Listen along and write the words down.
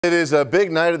It is a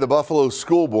big night at the Buffalo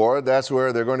School Board. That's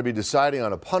where they're going to be deciding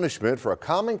on a punishment for a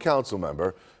common council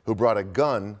member who brought a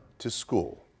gun to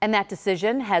school. And that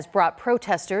decision has brought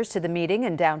protesters to the meeting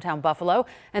in downtown Buffalo.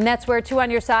 And that's where 2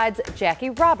 on Your Side's Jackie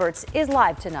Roberts is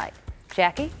live tonight.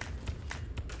 Jackie?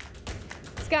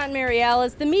 Scott and Mary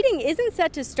Alice, the meeting isn't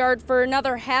set to start for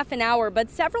another half an hour, but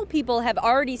several people have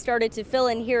already started to fill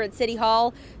in here at City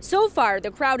Hall. So far,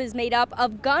 the crowd is made up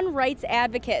of gun rights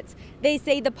advocates. They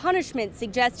say the punishments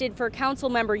suggested for council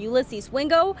member Ulysses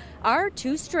Wingo are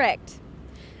too strict.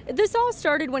 This all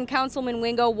started when Councilman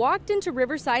Wingo walked into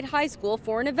Riverside High School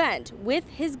for an event with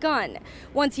his gun.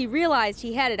 Once he realized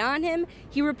he had it on him,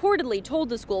 he reportedly told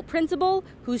the school principal,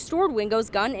 who stored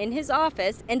Wingo's gun in his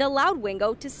office and allowed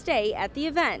Wingo to stay at the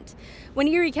event. When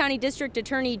Erie County District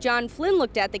Attorney John Flynn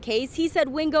looked at the case, he said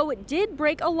Wingo did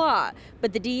break a law,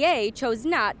 but the DA chose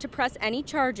not to press any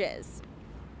charges.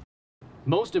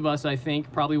 Most of us, I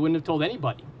think, probably wouldn't have told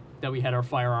anybody that we had our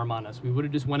firearm on us. We would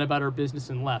have just went about our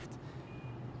business and left.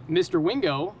 Mr.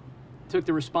 Wingo took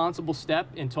the responsible step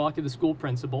and talked to the school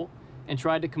principal and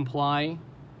tried to comply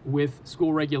with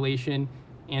school regulation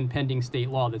and pending state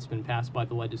law that's been passed by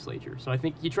the legislature. So I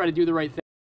think he tried to do the right thing.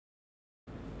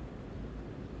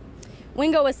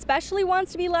 Wingo especially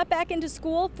wants to be let back into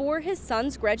school for his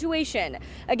son's graduation.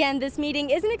 Again, this meeting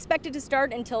isn't expected to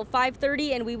start until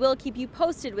 5:30, and we will keep you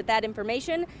posted with that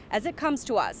information as it comes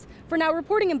to us. For now,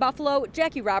 reporting in Buffalo,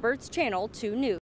 Jackie Roberts, Channel 2 News.